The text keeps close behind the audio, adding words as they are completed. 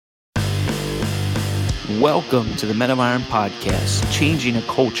Welcome to the Men of Iron podcast, changing a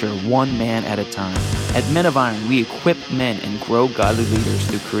culture one man at a time. At Men of Iron, we equip men and grow godly leaders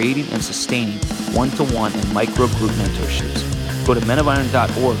through creating and sustaining one-to-one and micro-group mentorships. Go to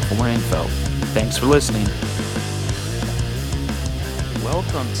menofiron.org for more info. Thanks for listening.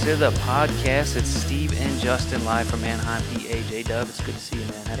 Welcome to the podcast. It's Steve and Justin live from Anaheim, PA. J-Dub, it's good to see you,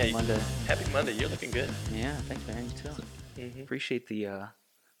 man. Happy Monday. Happy Monday. You're looking good. Yeah, thanks, man. You too. Mm-hmm. Appreciate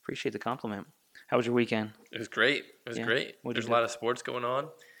the compliment. How was your weekend? It was great. Great. There's a lot of sports going on.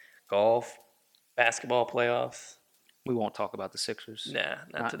 Golf, basketball playoffs. We won't talk about the Sixers. Nah,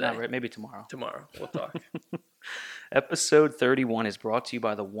 not today. Not right. Maybe tomorrow. Tomorrow. We'll talk. Episode 31 is brought to you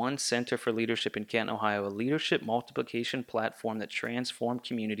by the One Center for Leadership in Canton, Ohio, a leadership multiplication platform that transforms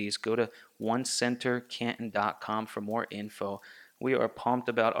communities. Go to onecentercanton.com for more info. We are pumped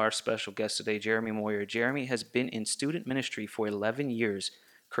about our special guest today, Jeremy Moyer. Jeremy has been in student ministry for 11 years,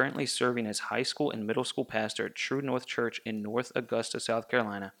 currently serving as high school and middle school pastor at True North Church in North Augusta, South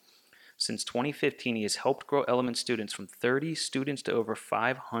Carolina. Since 2015, he has helped grow Element students from 30 students to over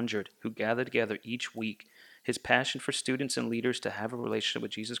 500 who gather together each week. His passion for students and leaders to have a relationship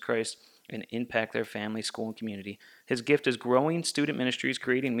with Jesus Christ and impact their family, school, and community. His gift is growing student ministries,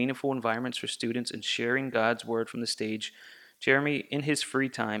 creating meaningful environments for students, and sharing God's word from the stage. Jeremy, in his free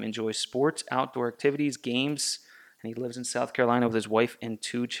time, enjoys sports, outdoor activities, games, and he lives in South Carolina with his wife and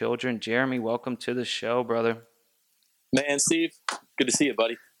 2 children. Jeremy, welcome to the show, brother. Man, Steve, good to see you,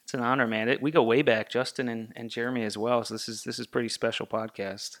 buddy. It's an honor, man. We go way back, Justin and Jeremy as well. So this is pretty special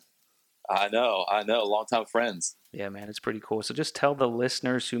podcast. I know, longtime friends. Yeah, man, it's pretty cool. So just tell the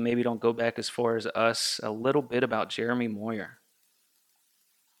listeners who maybe don't go back as far as us a little bit about Jeremy Moyer.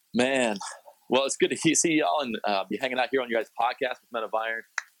 Man, well, it's good to see y'all and be hanging out here on your guys' podcast with Men of Iron.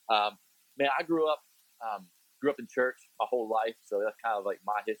 Man, I grew up in church my whole life, so that's kind of like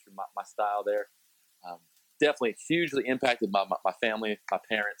my history, my style there. Definitely hugely impacted my family, my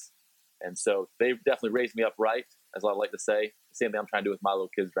parents, and so they've definitely raised me up right, as I like to say. The same thing I'm trying to do with my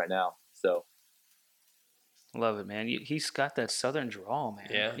little kids right now. So, love it, man. He's got that southern drawl, man.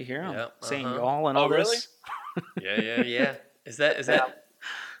 Yeah, you hear him saying uh-huh. y'all and all this. Yeah. Is that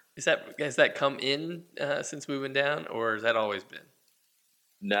has that come in since moving down, or has that always been?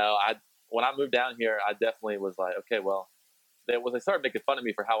 No, when I moved down here, I definitely was like, okay, well, they started making fun of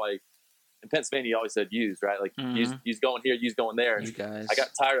me for how in Pennsylvania, you always said "use," right? Like use going here, use going there. And you guys. I got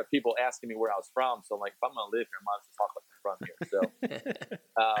tired of people asking me where I was from, so I'm like, if I'm gonna live here, I might as well talk like I'm from here. So,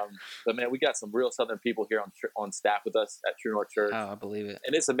 but man, we got some real Southern people here on staff with us at True North Church. Oh, I believe it.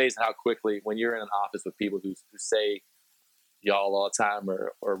 And it's amazing how quickly, when you're in an office with people who say y'all all the time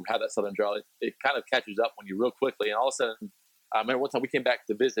or have that Southern drawl, it kind of catches up when you real quickly. And all of a sudden, I remember one time we came back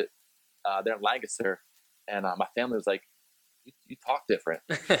to visit there in Lancaster, and my family was like, You talk different.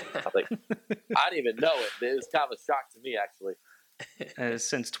 I was like, I didn't even know it. It was kind of a shock to me, actually.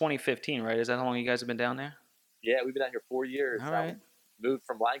 Since 2015, right? Is that how long you guys have been down there? Yeah, we've been down here 4 years. All right. Moved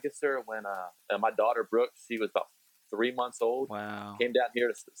from Lancaster when my daughter Brooke, she was about 3 months old. Wow. Came down here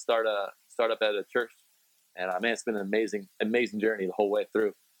to start up at a church, and man, it's been an amazing journey the whole way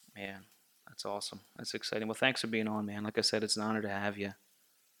through. Man, that's awesome. That's exciting. Well, thanks for being on, man. Like I said, it's an honor to have you.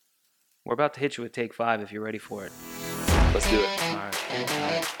 We're about to hit you with take 5 if you're ready for it. Let's do it. All right.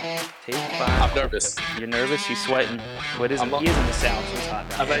 Take 5. I'm nervous. You're nervous? He's sweating. What is it? He is in the South, so it's hot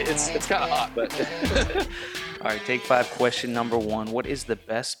down here. It's kind of hot, but... All right, take 5. Question number 1. What is the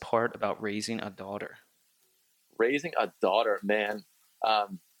best part about raising a daughter? Raising a daughter, man,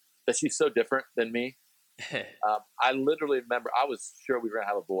 that she's so different than me. I literally remember I was sure we were going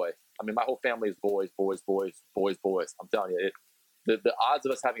to have a boy. I mean, my whole family is boys. I'm telling you, the odds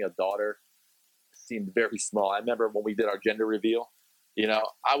of us having a daughter seemed very small. I remember when we did our gender reveal,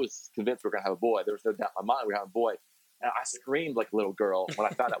 I was convinced we were going to have a boy. There was no doubt in my mind we were having a boy. And I screamed like a little girl when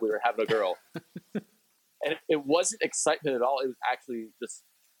I found out we were having a girl. And it wasn't excitement at all. It was actually just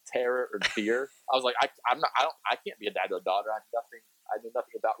terror or fear. I was like, I can't be a dad to a daughter. I knew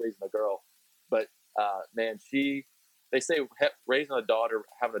nothing about raising a girl. But man, they say raising a daughter,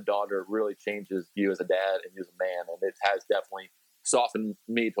 having a daughter really changes you as a dad and you as a man. And it has definitely softened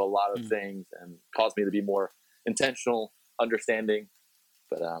me to a lot of things and caused me to be more intentional, understanding.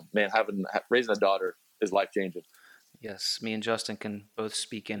 But man, raising a daughter is life changing. Yes, me and Justin can both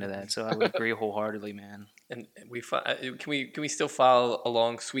speak into that, so I would agree wholeheartedly, man. And can we still follow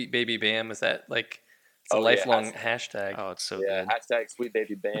along Sweet Baby Bam? Is that like it's a lifelong hashtag? Oh, it's so good. Hashtag Sweet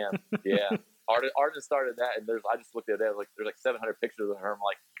Baby Bam. Yeah. Arden started that, and I just looked at it. There's like 700 pictures of her. I'm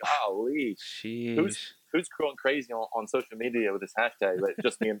like, golly, who's going crazy on social media with this hashtag? Like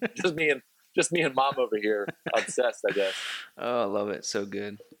just me and mom over here, obsessed, I guess. Oh, I love it. So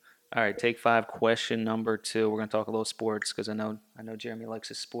good. All right, take five. Question number two. We're gonna talk a little sports because I know Jeremy likes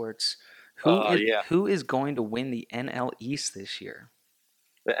his sports. Yeah. Who is going to win the NL East this year?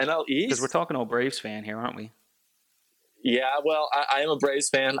 The NL Because we're East? talking to a Braves fan here, aren't we? Yeah, well, I am a Braves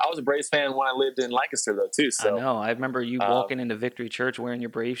fan. I was a Braves fan when I lived in Lancaster, though, too. I So, know. I remember you um, walking into Victory Church wearing your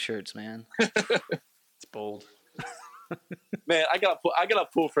Brave shirts, man. It's bold. man, I got a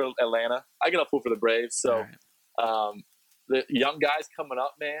pull for Atlanta. I got a pull for the Braves. All So, right. the young guys coming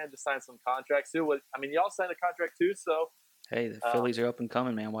up, man, just signed some contracts too. I mean, y'all signed a contract too, so Hey, the Phillies are up and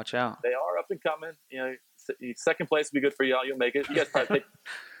coming, man. Watch out. they are up and coming. You know, second place would be good for y'all. You'll make it. You guys probably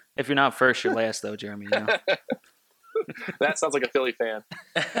If you're not first, you're last, though, Jeremy. You know? that sounds like a Philly fan.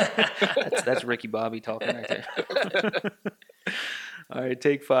 That's Ricky Bobby talking right there. All right,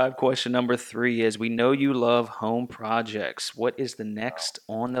 take five. Question number three is: we know you love home projects. What is the next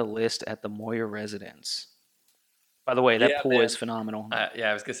on the list at the Moyer residence? By the way, that Yeah, pool man. is phenomenal.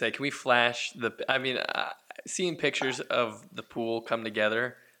 Yeah, I was gonna say, can we flash the? I mean, seeing pictures of the pool come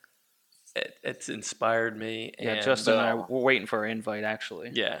together, it's inspired me. Yeah, And, Justin and I, we're waiting for our invite,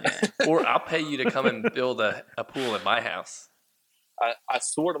 actually. Yeah. Or I'll pay you to come and build a pool at my house. I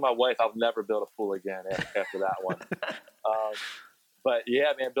swore to my wife I'll never build a pool again after that one. But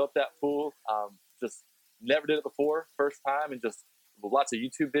yeah, man, built that pool. Just never did it before, first time, and just lots of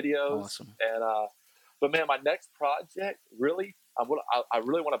YouTube videos. Awesome. And but man, my next project really, I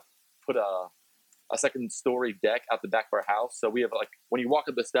really want to put a second story deck out the back of our house. So we have like when you walk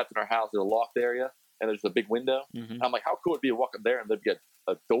up the steps in our house, there's a loft area and there's a big window. Mm-hmm. And I'm like, how cool would it be to walk up there and there'd be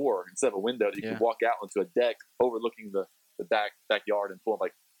a door instead of a window that you could walk out onto a deck overlooking the backyard and pool. I'm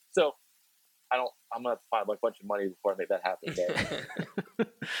like, so I'm gonna have to find a bunch of money before I make that happen.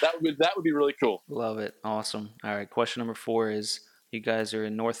 That would be really cool. Love it. Awesome. All right. Question number four is: you guys are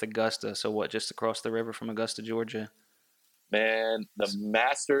in North Augusta, so what? Just across the river from Augusta, Georgia. Man, the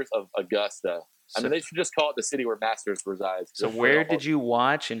Masters of Augusta. I mean, they should just call it the city where Masters resides. So where did you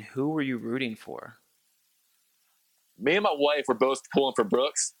watch, and who were you rooting for? Me and my wife were both pulling for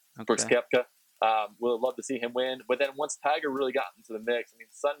Brooks Koepka. We'd love to see him win. But then once Tiger really got into the mix, I mean,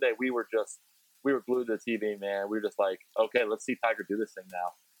 Sunday we were glued to the TV, man. We were just like, okay, let's see Tiger do this thing now.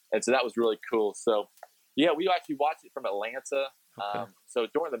 And so that was really cool. So, yeah, we actually watched it from Atlanta. Okay. So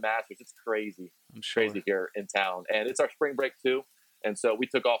during the Masters, it's crazy. I'm sure. Crazy here in town. And it's our spring break, too. And so we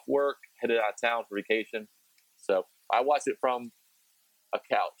took off work, headed out of town for vacation. So I watched it from a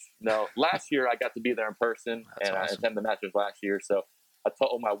couch. No, last year I got to be there in person, and awesome. I attended the Masters last year. So I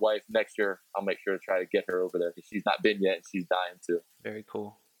told my wife next year I'll make sure to try to get her over there because she's not been yet and she's dying to. Very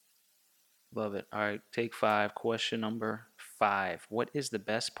cool. Love it. All right, take five. Question number five. What is the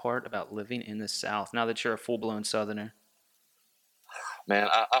best part about living in the South now that you're a full-blown Southerner? Man,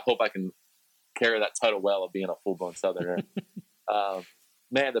 I hope I can carry that title well of being a full-blown Southerner.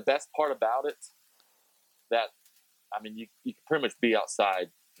 Man, the best part about it, you can pretty much be outside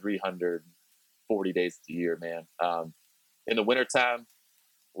 340 days a year, man. In the wintertime,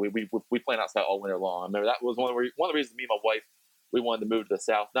 we plan outside all winter long. I remember that was one of the reasons me and my wife, we wanted to move to the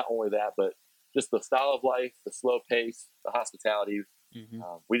South. Not only that, but just the style of life, the slow pace, the hospitality. Mm-hmm.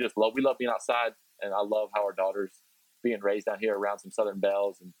 We love being outside, and I love how our daughter's being raised down here around some Southern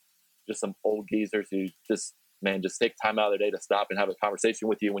belles and just some old geezers who just take time out of their day to stop and have a conversation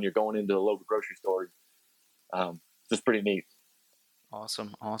with you when you're going into the local grocery store. Just pretty neat.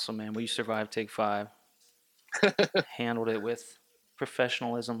 Awesome, man. Well, you survived take five. Handled it with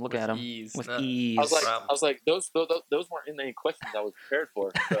professionalism. Look at him with ease. I was like, those weren't in any questions I was prepared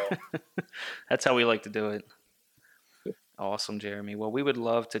for. So. That's how we like to do it. Awesome, Jeremy. Well, we would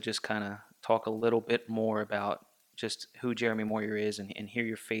love to just kind of talk a little bit more about just who Jeremy Moyer is and hear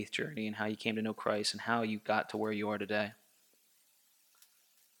your faith journey and how you came to know Christ and how you got to where you are today.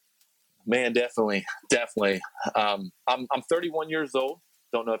 Man, definitely. I'm 31 years old.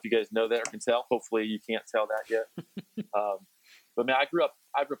 Don't know if you guys know that or can tell. Hopefully you can't tell that yet. But man, I grew up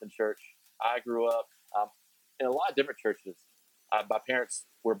in church. I grew up in a lot of different churches. My parents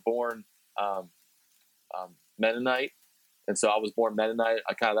were born Mennonite, and so I was born Mennonite.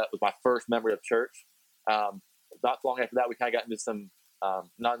 That was my first memory of church. Not long after that, we kind of got into some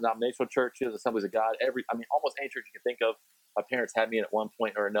non-denominational churches, Assemblies of God. Almost any church you can think of. My parents had me in at one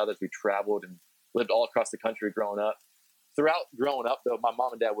point or another as we traveled and lived all across the country growing up. Throughout growing up, though, my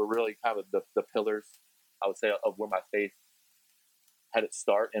mom and dad were really kind of the pillars, I would say, of where my faith had its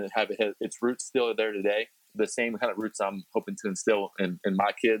start, and its roots still are there today. The same kind of roots I'm hoping to instill in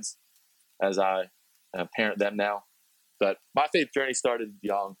my kids as I parent them now. But my faith journey started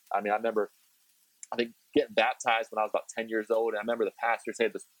young. I remember, getting baptized when I was about 10 years old. And I remember the pastor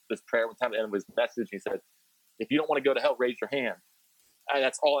said this prayer one time at the end of his message. He said, if you don't want to go to hell, raise your hand.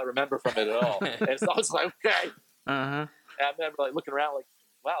 that's all I remember from it at all. And so I was like, okay. Uh-huh. And I remember like looking around like,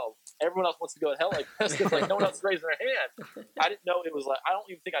 wow, everyone else wants to go to hell like this because like no one else is raising their hand. I didn't know it was like, I don't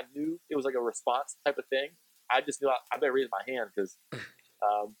even think I knew it was like a response type of thing. I just knew I better raise my hand because,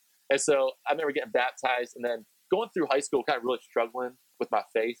 and so I remember getting baptized and then going through high school, kind of really struggling with my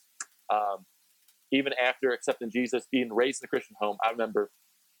faith. Even after accepting Jesus, being raised in a Christian home, I remember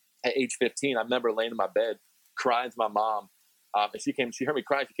at age 15, I remember laying in my bed crying to my mom. And she heard me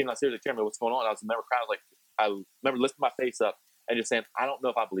crying. She came downstairs like, Jeremy, what's going on? I remember crying. I remember lifting my face up and just saying, I don't know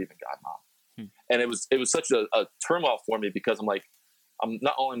if I believe in God, Mom. And it was such a turmoil for me because I'm like, I'm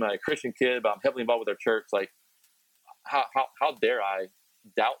not only am I a Christian kid, but I'm heavily involved with our church. Like, how dare I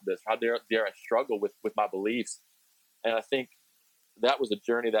doubt this? How dare I struggle with my beliefs? And I think that was a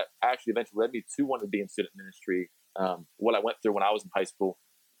journey that actually eventually led me to want to be in student ministry. What I went through when I was in high school.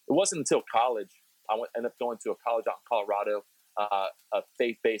 It wasn't until college ended up going to a college out in Colorado, a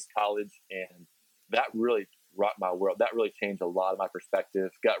faith-based college, and that really rocked my world. That really changed a lot of my perspective.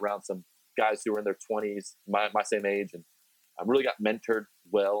 Got around some guys who were in their 20s, my same age, and I really got mentored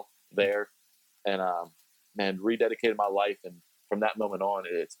well there, and man, rededicated my life. And from that moment on,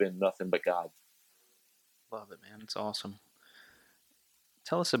 it's been nothing but God. Love it, man. It's awesome.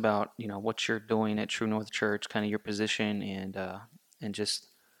 Tell us about, what you're doing at True North Church, kind of your position and just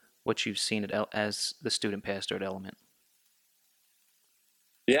what you've seen as the student pastor at Element.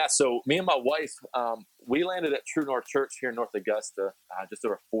 Yeah, so me and my wife, we landed at True North Church here in North Augusta just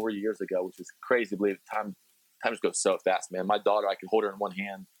over 4 years ago, which is crazy to believe. Time just goes so fast, man. My daughter, I could hold her in one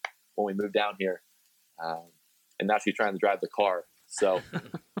hand when we moved down here, and now she's trying to drive the car. So,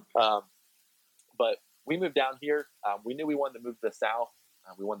 but we moved down here. We knew we wanted to move to the South.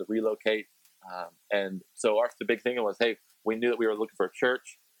 We wanted to relocate, and so the big thing was, hey, we knew that we were looking for a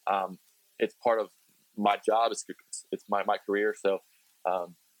church. It's part of my job. It's my career. So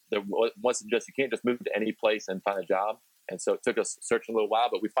there wasn't just, you can't just move to any place and find a job. And so it took us searching a little while,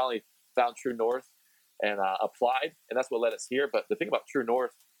 but we finally found True North and applied, and that's what led us here. But the thing about True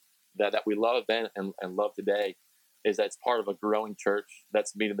North that we love then and love today is that it's part of a growing church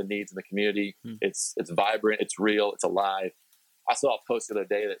that's meeting the needs in the community. It's vibrant, it's real, it's alive. I saw a post the other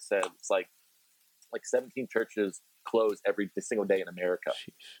day that said it's like 17 churches close every single day in America.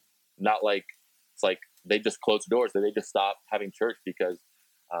 Sheesh. Not like it's like they just close the doors, they just stop having church because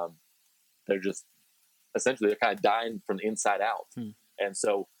they're just essentially they're kind of dying from the inside out. And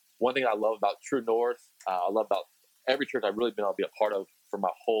so one thing I love about True North, I love about every church I've really been able to be a part of for my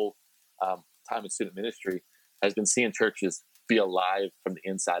whole time in student ministry, has been seeing churches be alive from the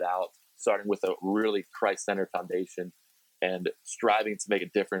inside out, starting with a really Christ-centered foundation and striving to make a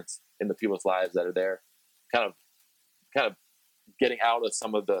difference in the people's lives that are there. Kind of getting out of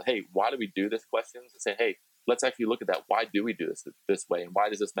some of the, hey, why do we do this questions, and say, hey, let's actually look at that. Why do we do this way? And why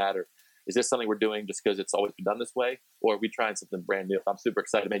does this matter? Is this something we're doing just because it's always been done this way? Or are we trying something brand new? I'm super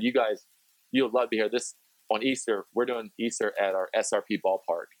excited, man. You guys, you'll love to hear this. On Easter, we're doing Easter at our SRP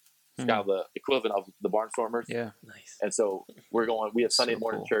ballpark. It's kind of the equivalent of the Barnstormers. Yeah, nice. And so we have Sunday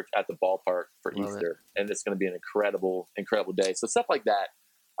morning church at the ballpark for Easter. And it's going to be an incredible, incredible day. So stuff like that,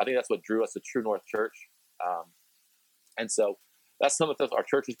 I think that's what drew us to True North Church. And so that's some of the stuff our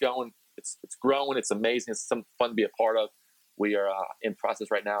church is going. It's growing. It's amazing. It's some fun to be a part of. We are in process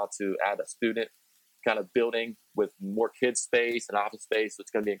right now to add a student kind of building with more kids space and office space. So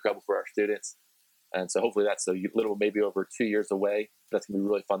it's going to be incredible for our students. And so hopefully that's a little, maybe over 2 years away. That's going to be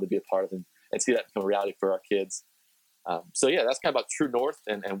really fun to be a part of and see that become a reality for our kids. So yeah, that's kind of about True North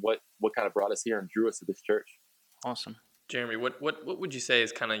and what kind of brought us here and drew us to this church. Awesome. Jeremy, what would you say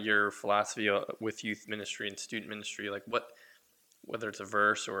is kind of your philosophy with youth ministry and student ministry? Like whether it's a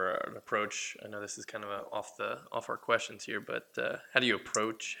verse or an approach. I know this is kind of off our questions here, but how have you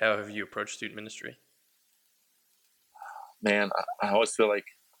approached student ministry? Man, I always feel like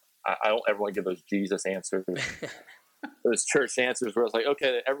I don't ever want to give those Jesus answers, those church answers where it's like,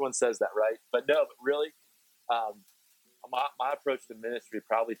 okay, everyone says that, right? But no, but really, my approach to ministry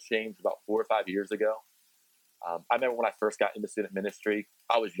probably changed about 4 or 5 years ago. I remember when I first got into student ministry,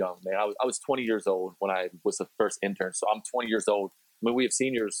 I was young, man. I was 20 years old when I was the first intern. So I'm 20 years old. I mean, we have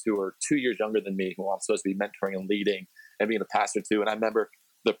seniors who are 2 years younger than me, who I'm supposed to be mentoring and leading and being a pastor to. And I remember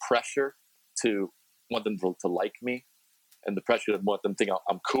the pressure to want them to like me, and the pressure to want them to think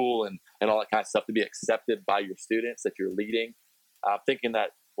I'm cool and all that kind of stuff, to be accepted by your students that you're leading. Thinking that,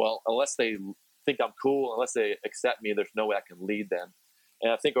 well, unless they think I'm cool, unless they accept me, there's no way I can lead them.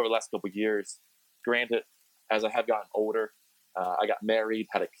 And I think over the last couple of years, granted, as I have gotten older, I got married,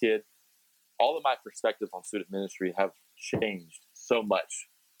 had a kid, all of my perspectives on student ministry have changed so much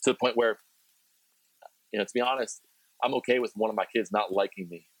to the point where, to be honest, I'm okay with one of my kids not liking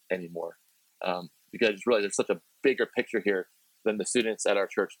me anymore, because really there's such a bigger picture here than the students at our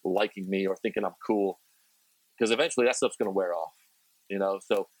church liking me or thinking I'm cool, because eventually that stuff's going to wear off,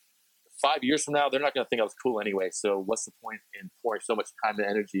 So 5 years from now, they're not going to think I was cool anyway. So what's the point in pouring so much time and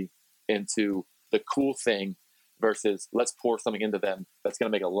energy into the cool thing versus let's pour something into them that's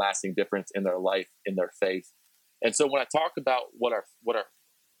going to make a lasting difference in their life, in their faith. And so when I talk about what our I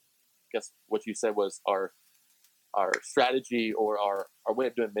guess what you said was our strategy or our way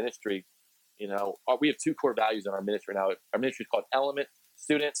of doing ministry, we have two core values in our ministry now. Our ministry is called Element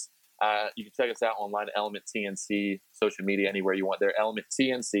Students. You can check us out online at Element TNC, social media, anywhere you want there, Element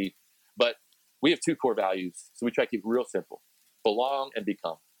TNC. But we have two core values, so we try to keep it real simple: belong and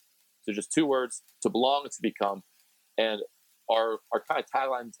become. So just two words: to belong and to become. And our kind of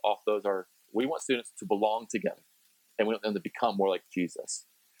taglines off those are: we want students to belong together, and we want them to become more like Jesus.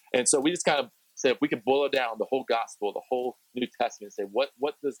 And so we just kind of said, if we could boil down the whole gospel, the whole New Testament, and say,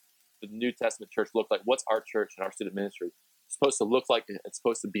 what does the New Testament church look like? What's our church and our student ministry supposed to look like? It's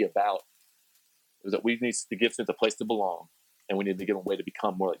supposed to be about is that we need to give students a place to belong, and we need to give them a way to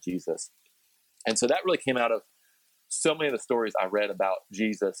become more like Jesus. And so that really came out of so many of the stories I read about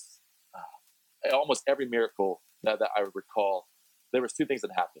Jesus. Almost every miracle that I recall, there was two things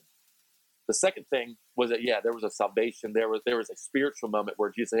that happened. The second thing was that, there was a salvation. There was a spiritual moment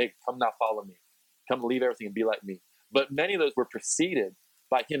where Jesus said, hey, come now, follow me. Come leave everything and be like me. But many of those were preceded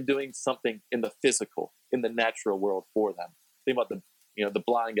by him doing something in the physical, in the natural world for them. Think about the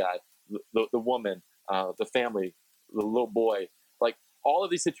blind guy, the woman, the family, the little boy. Like all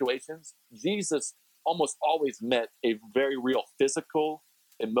of these situations, Jesus almost always met a very real physical,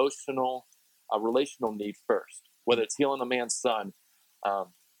 emotional, relational need first. Whether it's healing a man's son,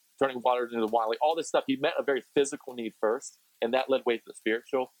 turning water into wine, like all this stuff, he met a very physical need first, and that led way to the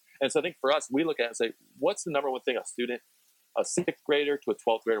spiritual. And so I think for us, we look at it and say, what's the number one thing a sixth grader to a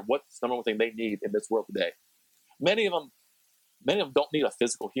 12th grader, what's the number one thing they need in this world today? Many of them don't need a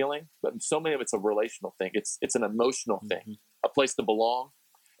physical healing, but so many of it's a relational thing. It's an emotional thing, a place to belong.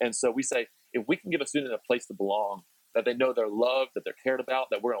 And so we say, if we can give a student a place to belong, that they know they're loved, that they're cared about,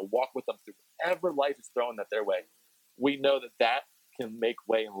 that we're going to walk with them through whatever life is throwing that their way, we know that can make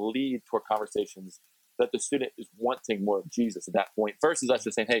way and lead toward conversations that the student is wanting more of Jesus at that point, versus us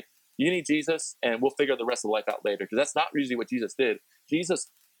just saying, hey, you need Jesus and we'll figure the rest of life out later. Because that's not usually what Jesus did. And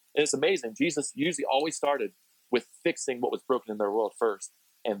it's amazing, Jesus usually always started with fixing what was broken in their world first,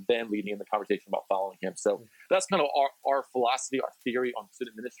 and then leading in the conversation about following him. So that's kind of our philosophy, our theory on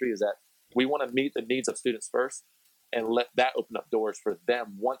student ministry, is that we want to meet the needs of students first and let that open up doors for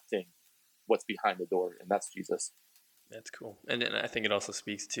them wanting what's behind the door, and that's Jesus. That's cool. And I think it also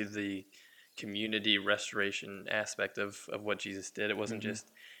speaks to the community restoration aspect of what Jesus did. It wasn't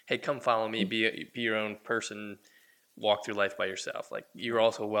just, hey, come follow me, be your own person, walk through life by yourself. Like, you're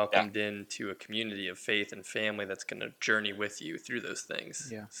also welcomed into a community of faith and family that's going to journey with you through those things.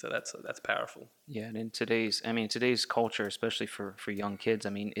 Yeah. So that's powerful. Yeah, and in today's culture, especially for young kids,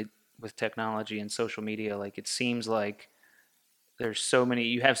 with technology and social media, like it seems like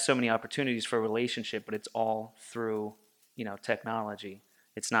you have so many opportunities for a relationship, but it's all through, technology.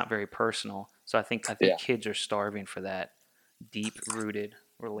 It's not very personal. So I think kids are starving for that deep rooted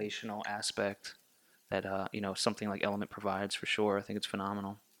relational aspect that something like Element provides for sure. I think it's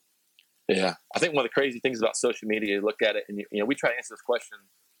phenomenal. Yeah, I think one of the crazy things about social media, you look at it, and we try to answer this question.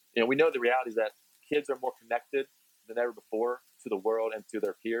 We know the reality is that kids are more connected than ever before to the world and to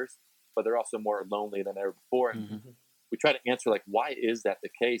their peers, but they're also more lonely than ever before. And we try to answer, like, why is that the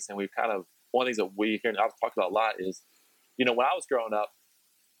case? And we've kind of, one of the things that we hear and I've talked about a lot is, when I was growing up,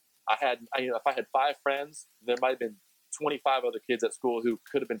 if I had 5 friends, there might have been 25 other kids at school who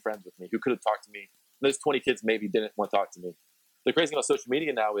could have been friends with me, who could have talked to me. Those 20 kids maybe didn't want to talk to me. The crazy thing about social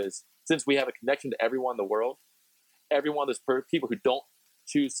media now is, since we have a connection to everyone in the world, every one of those people who don't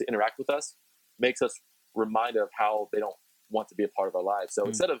choose to interact with us makes us reminded of how they don't want to be a part of our lives. So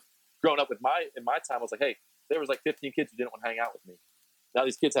instead of growing up in my time, I was like, hey, there was like 15 kids who didn't want to hang out with me. Now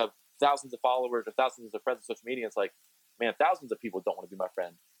these kids have thousands of followers or thousands of friends on social media. It's like, man, thousands of people don't want to be my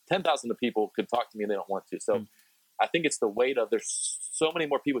friend. 10,000 of people could talk to me and they don't want to. So I think it's the weight of, there's so many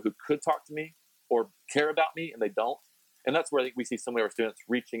more people who could talk to me or care about me and they don't. And that's where I think we see so many of our students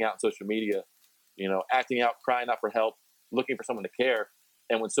reaching out on social media, acting out, crying out for help, looking for someone to care.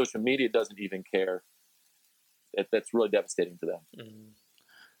 And when social media doesn't even care, that's really devastating to them.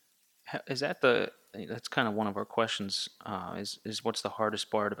 Is that's kind of one of our questions, is what's the hardest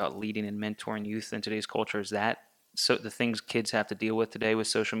part about leading and mentoring youth in today's culture? Is that so the things kids have to deal with today with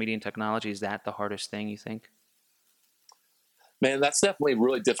social media and technology, is that the hardest thing, you think? Man, that's definitely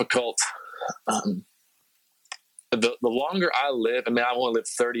really difficult. the longer I live, I mean, I want to live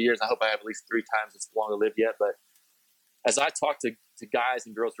 30 years. I hope I have at least 3 times as long to live yet. But as I talk to guys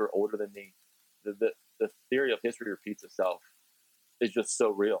and girls who are older than me, the theory of history repeats itself is just so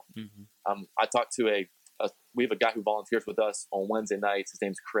real. Mm-hmm. I talked to we have a guy who volunteers with us on Wednesday nights. His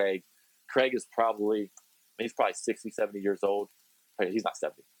name's Craig. Craig is he's probably 60, 70 years old. He's not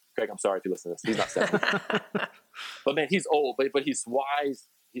 70. Craig, I'm sorry if you listen to this. He's not 70. But man, he's old, but he's wise.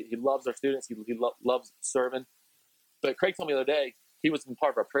 He loves our students. He loves serving. But Craig told me the other day, he was in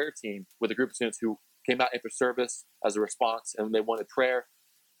part of our prayer team with a group of students who came out after service as a response, and they wanted prayer.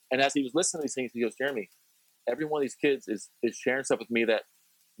 And as he was listening to these things, he goes, Jeremy, every one of these kids is sharing stuff with me that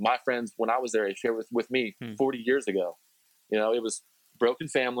my friends, when I was there, shared with me 40 years ago. You know, it was broken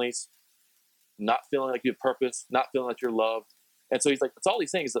families, not feeling like you have purpose, not feeling like you're loved. And so he's like, it's all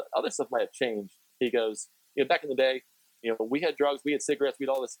these things. Other stuff might have changed. He goes, back in the day, we had drugs, we had cigarettes, we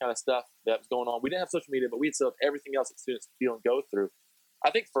had all this kind of stuff that was going on. We didn't have social media, but we had still have everything else that students feel and go through. I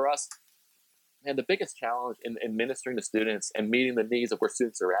think for us, man, the biggest challenge in ministering to students and meeting the needs of where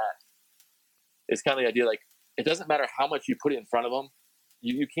students are at is kind of the idea, like, it doesn't matter how much you put it in front of them.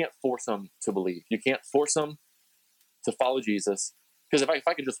 You can't force them to believe. You can't force them to follow Jesus. Because if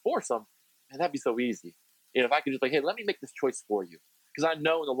I could just force them, man, that'd be so easy. If I could just hey, let me make this choice for you. Because I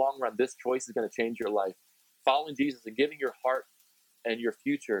know in the long run, this choice is going to change your life. Following Jesus and giving your heart and your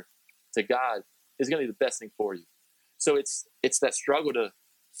future to God is going to be the best thing for you. So it's that struggle to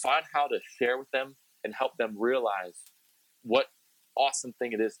find how to share with them and help them realize what awesome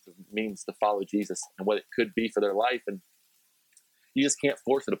thing it means to follow Jesus and what it could be for their life. And you just can't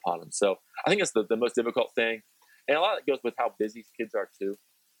force it upon them. So I think that's the most difficult thing. And a lot of it goes with how busy kids are too.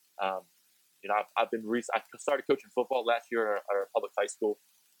 I started coaching football last year at our public high school.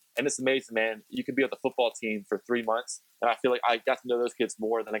 And it's amazing, man. You could be on the football team for 3 months. And I feel like I got to know those kids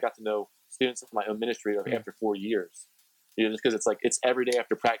more than I got to know students in my own ministry after 4 years. Just because it's every day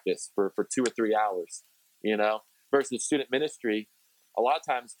after practice for 2 or 3 hours, versus student ministry. A lot of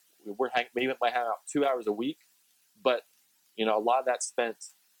times maybe might hang out 2 hours a week, but a lot of that's spent,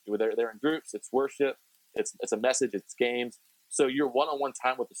 they're in groups, it's worship, it's a message, it's games. So your one-on-one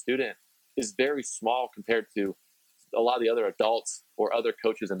time with the student is very small compared to a lot of the other adults or other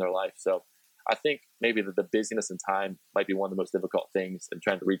coaches in their life. So I think maybe the busyness and time might be one of the most difficult things in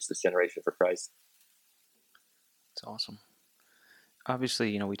trying to reach this generation for Christ. It's awesome.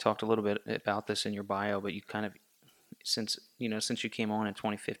 Obviously, we talked a little bit about this in your bio, but you kind of, since you came on in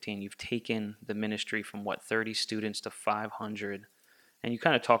 2015, you've taken the ministry from 30 students to 500, and you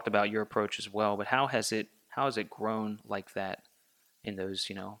kind of talked about your approach as well. But how has it grown like that in those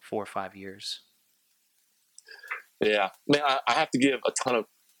 4 or 5 years? Yeah, man, I have to give a ton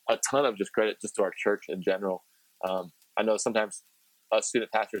of just credit just to our church in general. I know sometimes us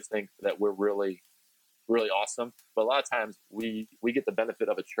student pastors think that we're really, really awesome, but a lot of times we get the benefit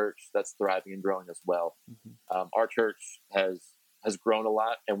of a church that's thriving and growing as well. Mm-hmm. Our church has grown a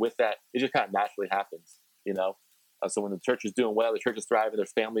lot, and with that, it just kind of naturally happens, So when the church is doing well, the church is thriving,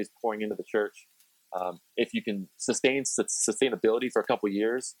 there's families pouring into the church. If you can sustain sustainability for a couple of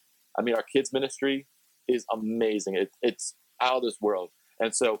years, I mean, our kids ministry is amazing. It's out of this world.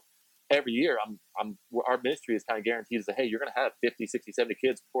 And so every year our ministry is kind of guaranteed to say, hey, you're going to have 50, 60, 70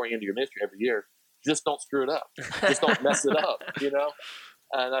 kids pouring into your ministry every year. Just don't screw it up. Just don't mess it up,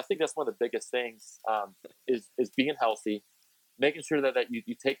 And I think that's one of the biggest things is being healthy, making sure that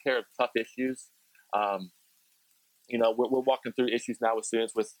you take care of tough issues. We're walking through issues now with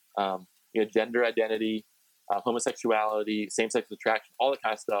students with gender identity, homosexuality, same-sex attraction, all that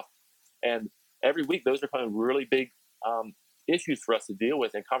kind of stuff. And every week, those are kind of really big issues for us to deal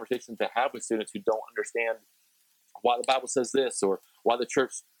with and conversations to have with students who don't understand why the Bible says this or why the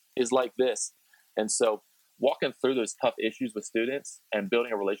church is like this. And so walking through those tough issues with students and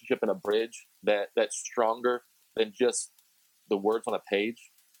building a relationship and a bridge that's stronger than just the words on a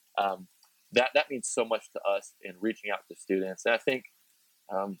page, that means so much to us in reaching out to students. And I think,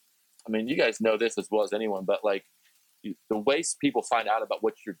 you guys know this as well as anyone, but the ways people find out about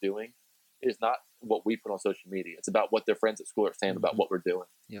what you're doing is not what we put on social media. It's about what their friends at school are saying about what we're doing.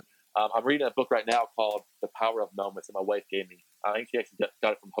 Yep. I'm reading a book right now called The Power of Moments that my wife gave me. I think she actually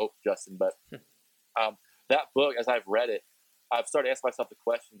got it from Hope, Justin. But that book, as I've read it, I've started asking myself the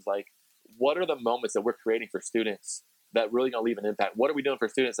questions like, what are the moments that we're creating for students that really going to leave an impact? What are we doing for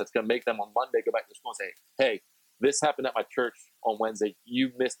students that's going to make them on Monday go back to school and say, hey, this happened at my church on Wednesday.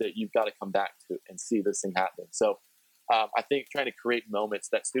 You missed it. You've got to come back to and see this thing happen. So I think trying to create moments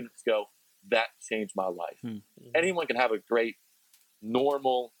that students go, that changed my life. Mm-hmm. Anyone can have a great,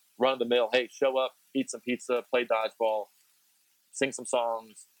 normal, run-of-the-mill, hey, show up, eat some pizza, play dodgeball, sing some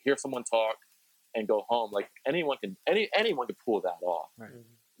songs, hear someone talk. and go home. Like anyone can pull that off. Right.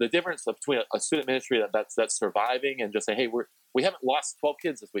 The difference between a student ministry that's surviving and just say, hey, we haven't lost 12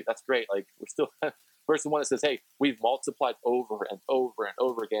 kids this week. That's great. Like we're still versus one that says, hey, we've multiplied over and over and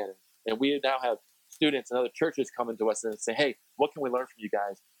over again, and we now have students and other churches coming to us and say, hey, what can we learn from you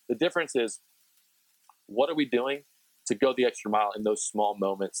guys? The difference is, what are we doing to go the extra mile in those small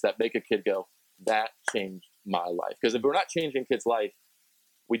moments that make a kid go, that changed my life? Because if we're not changing kids' life,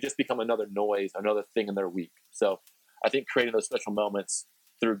 we just become another noise, another thing in their week. So I think creating those special moments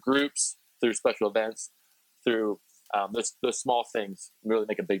through groups, through special events, through those small things really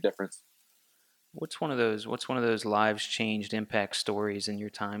make a big difference. What's one of those lives changed impact stories in your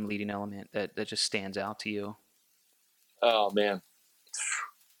time leading Element that just stands out to you? Oh man.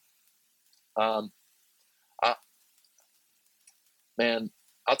 Man,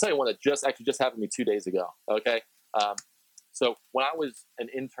 I'll tell you one that just happened to me 2 days ago. Okay. So when I was an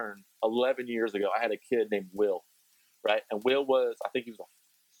intern 11 years ago, I had a kid named Will, right? And Will was, I think he was a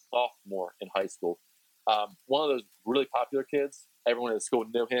sophomore in high school. One of those really popular kids. Everyone at the school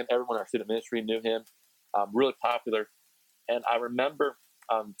knew him. Everyone in our student ministry knew him. Really popular. And I remember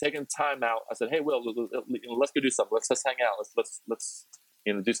taking time out. I said, "Hey, Will, let's go do something. Let's hang out. Let's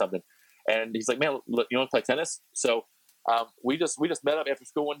do something." And he's like, "Man, you want to play tennis?" So we just met up after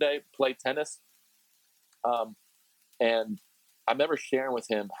school one day, played tennis. And I remember sharing with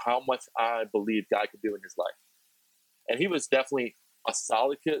him how much I believed God could do in his life. And he was definitely a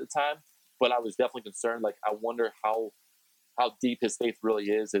solid kid at the time, but I was definitely concerned. Like, I wonder how deep his faith really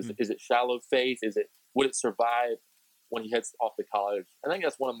is. Is it shallow faith? Would it survive when he heads off to college? I think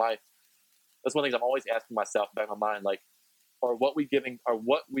that's one of the things I'm always asking myself back in my mind. Like, are what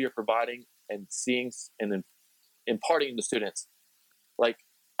we are providing and seeing and then imparting to students, like,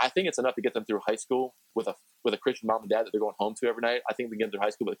 I think it's enough to get them through high school with a Christian mom and dad that they're going home to every night. I think we get them through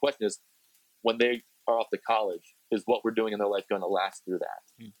high school, but the question is, when they are off to college, is what we're doing in their life going to last through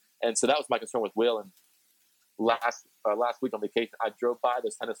that? And so that was my concern with Will. And last week on vacation, I drove by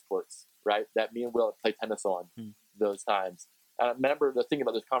those tennis courts, right, that me and Will had played tennis on those times. And I remember thinking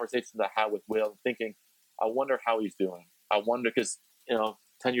about those conversations I had with Will and thinking, I wonder how he's doing. I wonder, because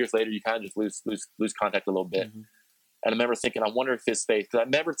 10 years later, you kind of just lose contact a little bit. And I remember thinking, I wonder if his faith, because I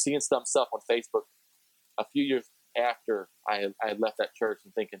remember seeing some stuff on Facebook a few years after I had left that church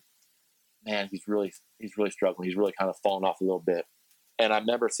and thinking, man, he's really struggling. He's really kind of fallen off a little bit. And I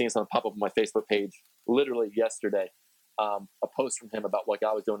remember seeing something pop up on my Facebook page literally yesterday, a post from him about what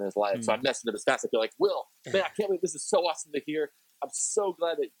God was doing in his life. So I messaged him as fast as I feel like, Will, man, I can't believe this is so awesome to hear. I'm so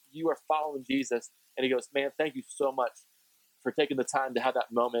glad that you are following Jesus. And he goes, man, thank you so much for taking the time to have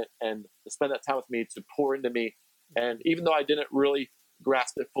that moment and to spend that time with me, to pour into me. And even though I didn't really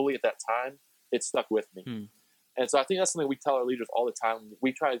grasp it fully at that time, it stuck with me. And so I think that's something we tell our leaders all the time.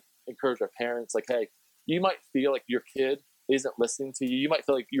 We try to encourage our parents, like, hey, you might feel like your kid isn't listening to you. You might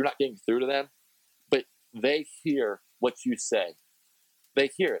feel like you're not getting through to them, but they hear what you say. They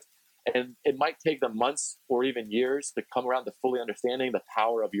hear it. And it might take them months or even years to come around to fully understanding the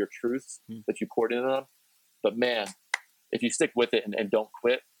power of your truths that you poured into them. But man, if you stick with it and don't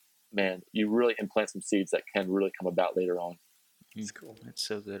quit, man, you really implant some seeds that can really come about later on. That's cool. That's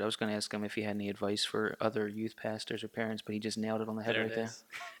so good. I was going to ask him if he had any advice for other youth pastors or parents, but he just nailed it on the head right there.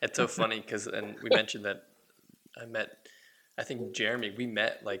 It's so funny because, and we mentioned that I think Jeremy, we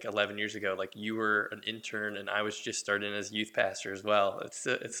met like 11 years ago. Like, you were an intern and I was just starting as youth pastor as well.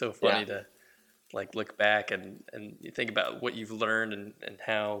 It's so funny to like look back and you think about what you've learned and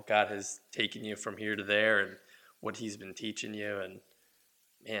how God has taken you from here to there and what he's been teaching you. And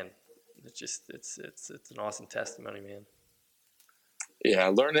man, it's an awesome testimony, man. Yeah,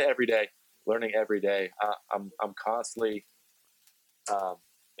 learning every day. I'm constantly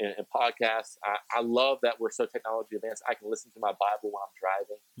in podcasts. I love that we're so technology advanced. I can listen to my Bible when I'm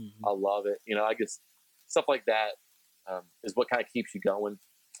driving. I love it. I guess stuff like that is what kind of keeps you going.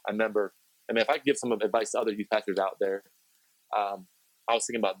 If I could give some advice to other youth pastors out there, I was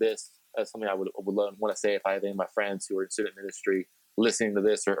thinking about this as something I would want to say if I have any of my friends who are in student ministry listening to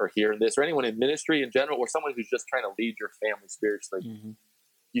this or hearing this, or anyone in ministry in general, or someone who's just trying to lead your family spiritually.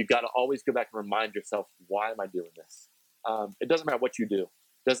 You've got to always go back and remind yourself, why am I doing this? It doesn't matter what you do.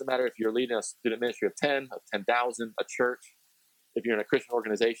 It doesn't matter if you're leading a student ministry of 10, of 10,000, a church, if you're in a Christian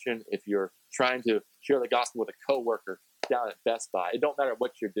organization, if you're trying to share the gospel with a coworker down at Best Buy. It don't matter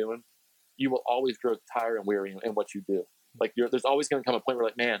what you're doing. You will always grow tired and weary in what you do. Like, there's always going to come a point where,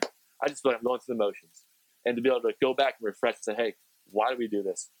 like, man, I just feel like I'm going through the motions. And to be able to go back and refresh and say, hey, why do we do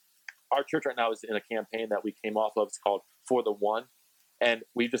this? Our church right now is in a campaign that we came off of. It's called For the One. And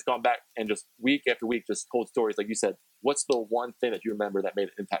we've just gone back and just week after week just told stories, like you said, what's the one thing that you remember that made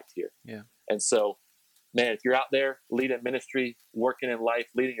an impact here? Yeah. And so, man, if you're out there leading ministry, working in life,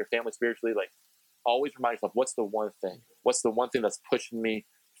 leading your family spiritually, like always remind yourself, what's the one thing? What's the one thing that's pushing me,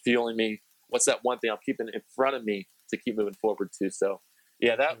 fueling me? What's that one thing I'm keeping in front of me to keep moving forward to? So,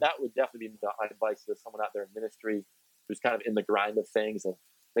 yeah, that would definitely be my advice to someone out there in ministry who's kind of in the grind of things and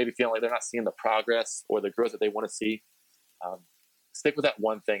maybe feeling like they're not seeing the progress or the growth that they want to see. Stick with that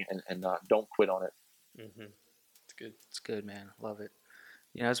one thing and don't quit on it. It's good. It's good, man. Love it.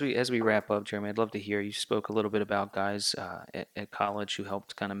 You know, as we wrap up, Jeremy, I'd love to hear you spoke a little bit about guys at college who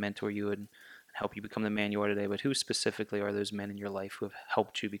helped kind of mentor you and help you become the man you are today. But who specifically are those men in your life who have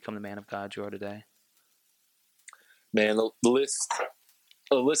helped you become the man of God you are today? Man, the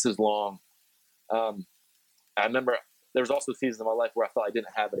list is long. I remember there was also seasons in my life where I felt I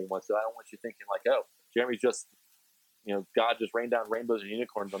didn't have anyone. So I don't want you thinking like, oh, Jeremy's just, God just rained down rainbows and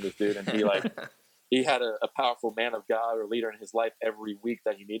unicorns on this dude, and he had a powerful man of God or leader in his life every week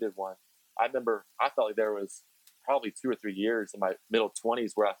that he needed one. I remember I felt like there was probably 2 or 3 years in my middle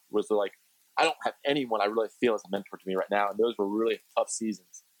 20s where I was like, I don't have anyone I really feel as a mentor to me right now. And those were really tough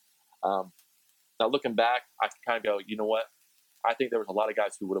seasons. Now looking back, I can kind of go, you know what? I think there was a lot of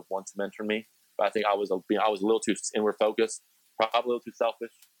guys who would have wanted to mentor me, but I think I was a little too inward focused, probably a little too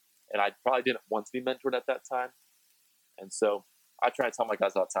selfish, and I probably didn't want to be mentored at that time. And so I try to tell my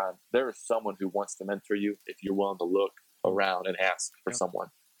guys all the time, there is someone who wants to mentor you if you're willing to look around and ask for someone.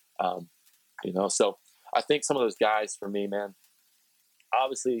 So I think some of those guys for me, man,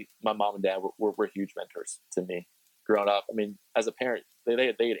 obviously my mom and dad were huge mentors to me growing up. I mean, as a parent, they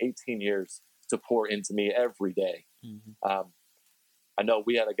had 18 years to pour into me every day. Mm-hmm. I know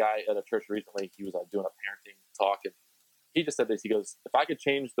we had a guy at a church recently, he was doing a parenting talk, and he just said this. He goes, if I could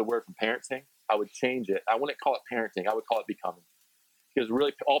change the word from parenting, I would change it. I wouldn't call it parenting. I would call it becoming. Because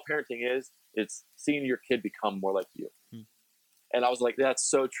really all parenting is, it's seeing your kid become more like you. And I was like, that's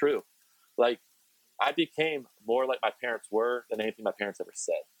so true. Like, I became more like my parents were than anything my parents ever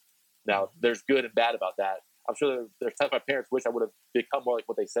said. Now, there's good and bad about that. I'm sure there's times my parents wish I would have become more like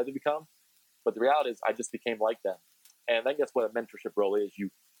what they said to become. But the reality is I just became like them. And I think that's what a mentorship role is. You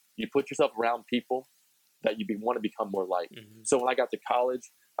put yourself around people that you want to become more like. Mm-hmm. So when I got to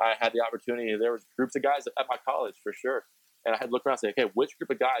college, I had the opportunity. There was groups of guys at my college for sure. And I had to look around and say, okay, which group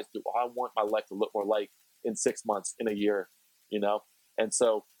of guys do I want my life to look more like in 6 months, in a year, And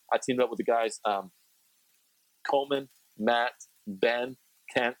so I teamed up with the guys, Coleman, Matt, Ben,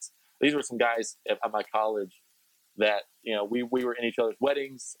 Kent. These were some guys at my college that, we were in each other's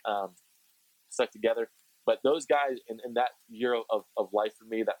weddings, stuck together. But those guys in that year of life for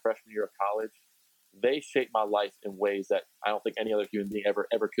me, that freshman year of college, they shaped my life in ways that I don't think any other human being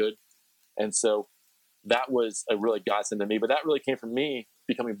ever could. And so that was a really godsend to me. But that really came from me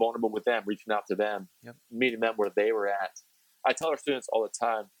becoming vulnerable with them, reaching out to them, meeting them where they were at. I tell our students all the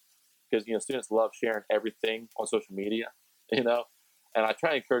time, because students love sharing everything on social media, and I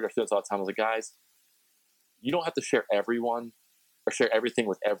try to encourage our students all the time. I was like, guys, you don't have to share everyone or share everything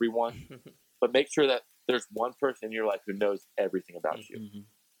with everyone, but make sure that there's one person in your life who knows everything about you.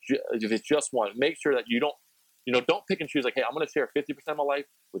 If it's just one, make sure that you don't pick and choose. Like, hey, I'm going to share 50% of my life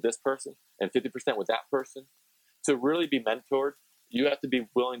with this person and 50% with that person. To really be mentored, you have to be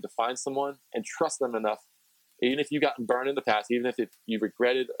willing to find someone and trust them enough. Even if you've gotten burned in the past, even if you've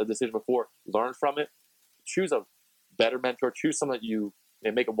regretted a decision before, learn from it. Choose a better mentor. Choose someone that you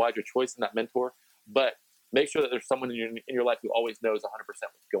make a wiser choice in that mentor. But make sure that there's someone in your life who always knows 100%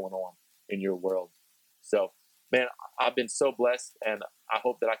 what's going on in your world. So, man, I've been so blessed, and I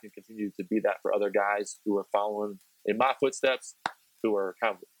hope that I can continue to be that for other guys who are following in my footsteps, who are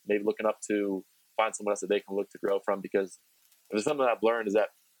kind of maybe looking up to find someone else that they can look to grow from. Because there's something that I've learned is that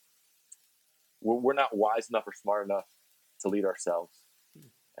we're not wise enough or smart enough to lead ourselves.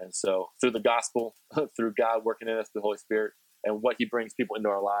 And so through the gospel, through God working in us, the Holy Spirit, and what he brings people into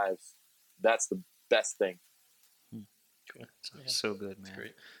our lives, that's the best thing. Cool. So good,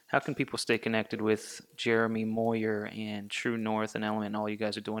 man. How can people stay connected with Jeremy Moyer and True North and Element and all you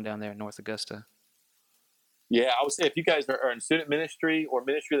guys are doing down there in North Augusta? Yeah, I would say if you guys are in student ministry or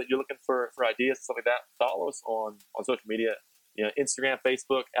ministry that you're looking for ideas and stuff like that, follow us on social media, Instagram,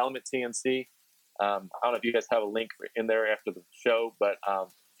 Facebook, Element TNC. I don't know if you guys have a link in there after the show, but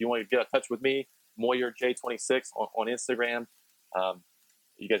if you want to get in touch with me, Moyer J26 on Instagram.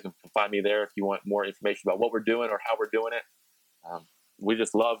 You guys can find me there if you want more information about what we're doing or how we're doing it. We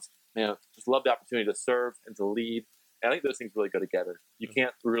just love the opportunity to serve and to lead. And I think those things really go together. You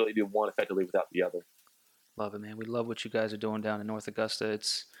can't really do one effectively without the other. Love it, man. We love what you guys are doing down in North Augusta.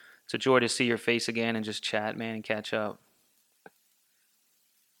 It's a joy to see your face again and just chat, man, and catch up.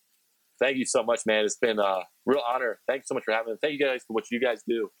 Thank you so much, man. It's been a real honor. Thank you so much for having me. Thank you guys for what you guys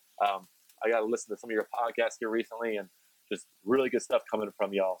do. I got to listen to some of your podcasts here recently, and just really good stuff coming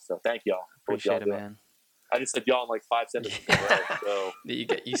from y'all. So thank y'all for what y'all Appreciate it, doing. man. I just said y'all in like 5 sentences in a row. So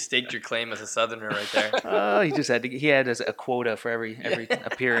You staked your claim as a Southerner right there. He just had to. He had a quota for every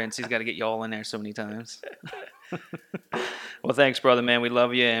appearance. He's got to get y'all in there so many times. Well, thanks, brother, man. We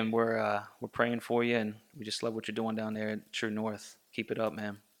love you, and we're praying for you, and we just love what you're doing down there at True North. Keep it up,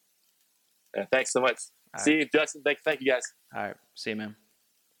 man. yeah, thanks so much. All See right. you, Justin. Thank you, guys. All right. See you, man.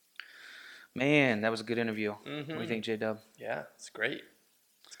 Man, that was a good interview. What do you Mhm. think, J-Dub? Yeah, it's great.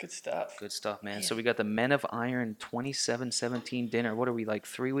 It's good stuff. Good stuff, man. So we got the Men of Iron 2717 dinner. What are we, like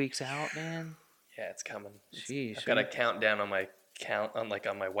 3 weeks out, man? Yeah, it's coming. Jeez. I've got a countdown on my on my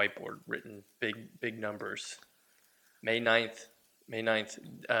whiteboard, written big numbers. May 9th.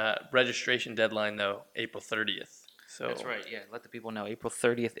 Registration deadline though, April 30th. So That's right. Yeah, let the people know. April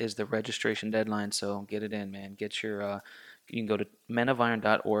 30th is the registration deadline, so get it in, man. Get your. You can go to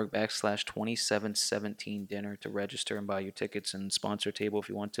menofiron.org/2717 dinner to register and buy your tickets and sponsor a table if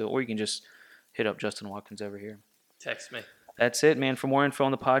you want to, or you can just hit up Justin Watkins over here. Text me. That's it, man. For more info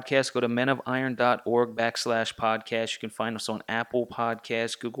on the podcast, go to menofiron.org/podcast. You can find us on Apple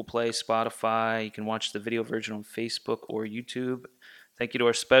Podcasts, Google Play, Spotify. You can watch the video version on Facebook or YouTube. Thank you to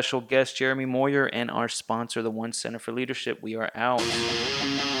our special guest, Jeremy Moyer, and our sponsor, the One Center for Leadership. We are out.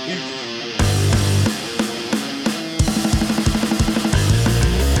 Peace.